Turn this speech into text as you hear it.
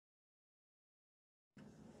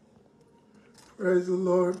Praise the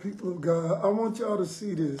Lord, people of God. I want y'all to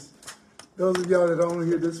see this. Those of y'all that are on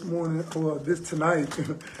here this morning, or this tonight,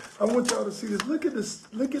 I want y'all to see this. Look at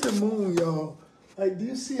this. Look at the moon, y'all. Like, do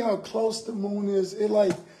you see how close the moon is? It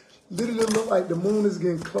like literally look like the moon is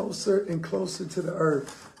getting closer and closer to the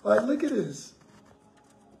earth. Like, look at this.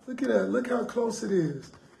 Look at that. Look how close it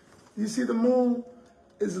is. You see the moon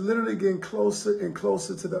is literally getting closer and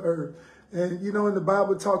closer to the earth. And, you know, in the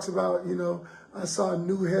Bible talks about, you know, I saw a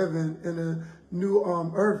new heaven and a new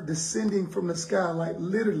earth descending from the sky, like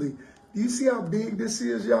literally. Do you see how big this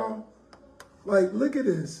is, y'all? Like, look at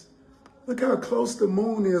this. Look how close the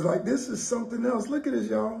moon is. Like, this is something else. Look at this,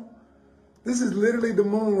 y'all. This is literally the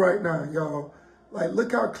moon right now, y'all. Like,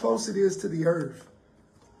 look how close it is to the earth.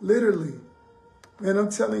 Literally. Man,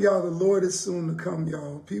 I'm telling y'all, the Lord is soon to come,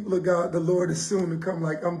 y'all. People of God, the Lord is soon to come.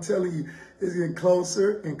 Like, I'm telling you, it's getting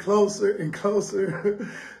closer and closer and closer.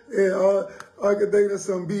 And I can think of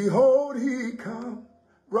some, behold, he come,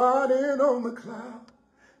 riding on the cloud,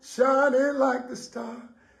 shining like the star,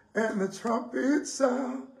 and the trumpet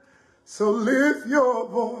sound. So lift your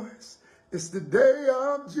voice. It's the day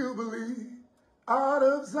of Jubilee. Out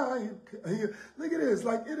of Zion. Look at this.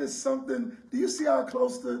 Like, it is something. Do you see how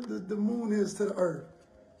close the moon is to the earth?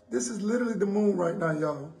 This is literally the moon right now,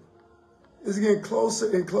 y'all. It's getting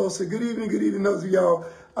closer and closer. Good evening, those of y'all.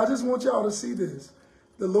 I just want y'all to see this.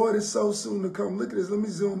 The Lord is so soon to come. Look at this. Let me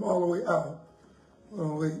zoom all the way out.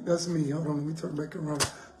 Oh, wait, that's me. Hold on, let me turn back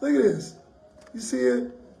around. Look at this. You see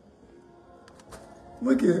it?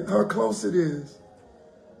 Look at how close it is.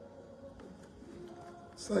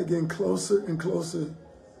 It's like getting closer and closer.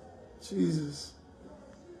 Jesus.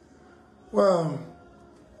 Wow.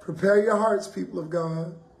 Prepare your hearts, people of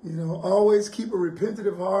God. You know, always keep a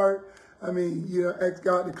repentant heart. I mean, you know, ask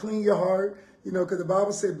God to clean your heart. You know, because the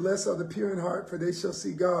Bible said, blessed are the pure in heart, for they shall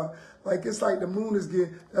see God. Like, it's like the moon is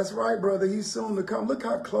getting, that's right, brother. He's soon to come. Look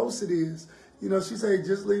how close it is. You know, she said,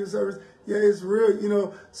 just leave service. Yeah, it's real, you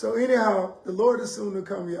know. So anyhow, the Lord is soon to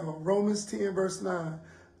come, y'all. Romans 10, verse 9.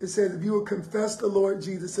 It says, if you will confess the Lord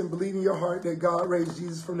Jesus and believe in your heart that God raised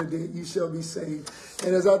Jesus from the dead, you shall be saved.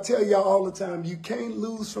 And as I tell y'all all the time, you can't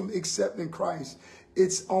lose from accepting Christ.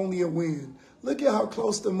 It's only a win. Look at how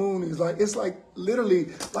close the moon is. Like, it's like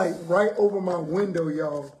literally like right over my window,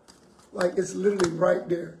 y'all. Like, it's literally right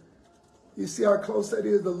there. You see how close that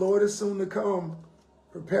is? The Lord is soon to come.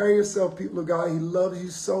 Prepare yourself, people of God. He loves you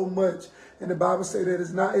so much. And the Bible says that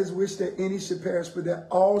it's not his wish that any should perish, but that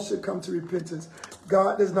all should come to repentance.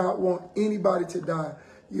 God does not want anybody to die,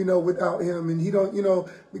 you know, without him. And he don't, you know,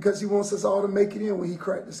 because he wants us all to make it in when he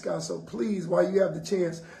cracked the sky. So please, while you have the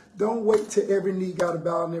chance, don't wait till every knee got to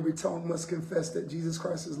bow and every tongue must confess that Jesus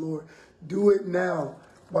Christ is Lord. Do it now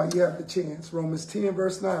while you have the chance. Romans 10,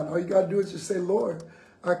 verse 9. All you got to do is just say, Lord,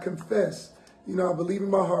 I confess, you know, I believe in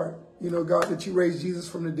my heart, you know, God, that you raised Jesus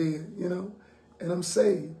from the dead, you know, and I'm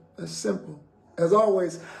saved. That's simple. As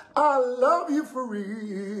always, I love you for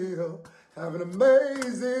real. Have an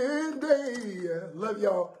amazing day. Love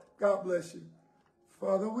y'all. God bless you.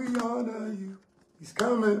 Father, we honor you. He's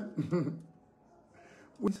coming.